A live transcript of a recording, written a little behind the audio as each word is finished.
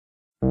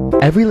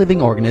Every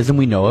living organism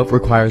we know of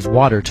requires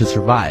water to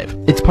survive.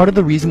 It's part of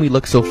the reason we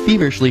look so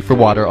feverishly for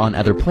water on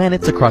other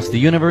planets across the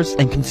universe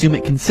and consume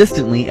it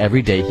consistently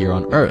every day here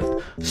on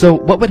Earth. So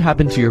what would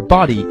happen to your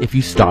body if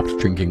you stopped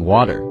drinking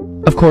water?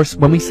 Of course,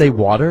 when we say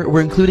water,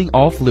 we're including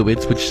all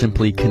fluids which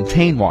simply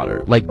contain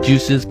water, like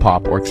juices,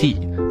 pop, or tea.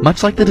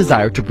 Much like the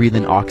desire to breathe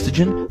in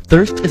oxygen,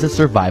 thirst is a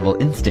survival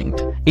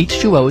instinct.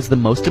 H2O is the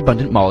most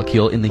abundant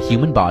molecule in the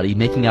human body,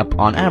 making up,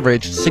 on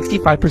average,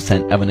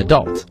 65% of an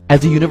adult.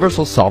 As a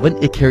universal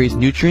solvent, it carries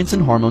nutrients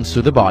and hormones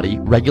through the body,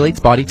 regulates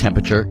body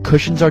temperature,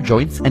 cushions our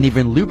joints, and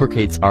even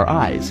lubricates our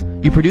eyes.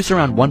 You produce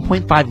around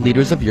 1.5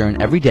 liters of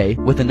urine every day,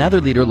 with another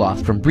liter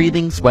lost from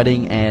breathing,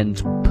 sweating,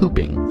 and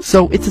pooping.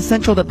 So it's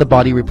essential that the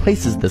body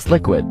replaces this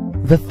liquid.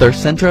 The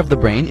thirst center of the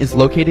brain is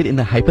located in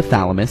the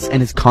hypothalamus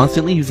and is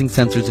constantly using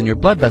sensors in your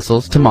blood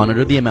vessels to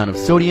monitor the amount of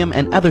sodium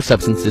and other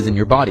substances in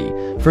your body.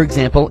 For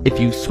example, if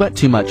you sweat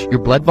too much, your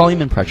blood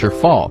volume and pressure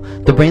fall.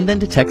 The brain then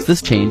detects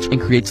this change and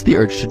creates the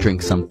urge to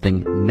drink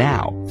something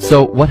now.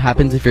 So what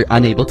happens if you're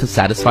unable to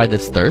satisfy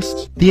this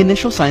thirst? The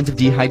initial signs of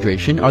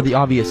dehydration are the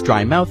obvious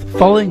dry mouth,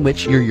 following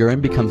which your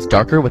urine becomes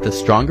darker with a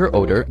stronger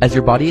odor as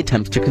your body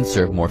attempts to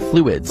conserve more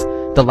fluids.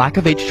 The lack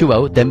of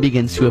H2O then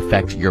begins to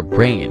affect your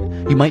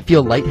brain. You might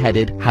feel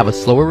lightheaded, have a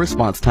slower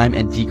response time,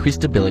 and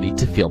decreased ability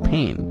to feel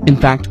pain. In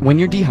fact, when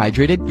you're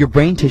dehydrated, your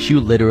brain tissue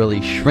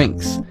literally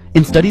shrinks.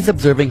 In studies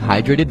observing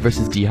hydrated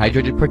versus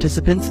dehydrated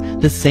participants,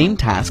 the same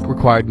task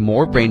required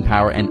more brain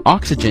power and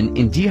oxygen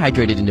in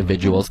dehydrated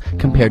individuals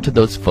compared to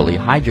those fully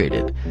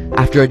hydrated.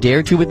 After a day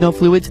or two with no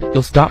fluids,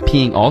 you'll stop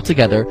peeing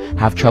altogether,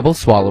 have trouble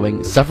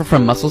swallowing, suffer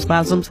from muscle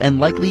spasms,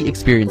 and likely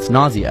experience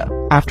nausea.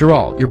 After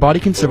all, your body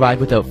can survive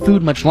without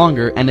food much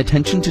longer, and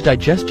attention to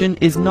digestion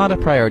is not a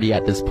priority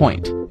at this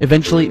point.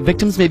 Eventually,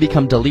 victims may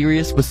become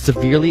delirious with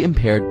severely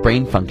impaired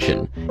brain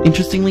function.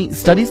 Interestingly,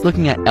 studies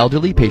looking at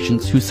elderly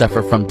patients who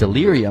suffer from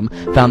delirium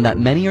found that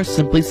many are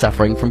simply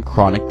suffering from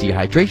chronic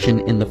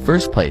dehydration in the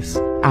first place.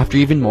 After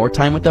even more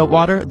time without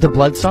water, the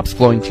blood stops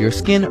flowing to your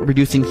skin,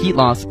 reducing heat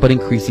loss but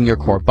increasing your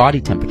core body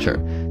temperature.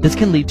 This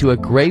can lead to a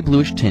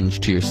gray-bluish tinge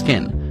to your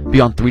skin.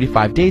 Beyond 3 to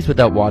 5 days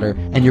without water,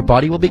 and your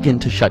body will begin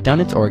to shut down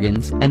its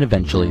organs and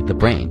eventually the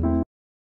brain.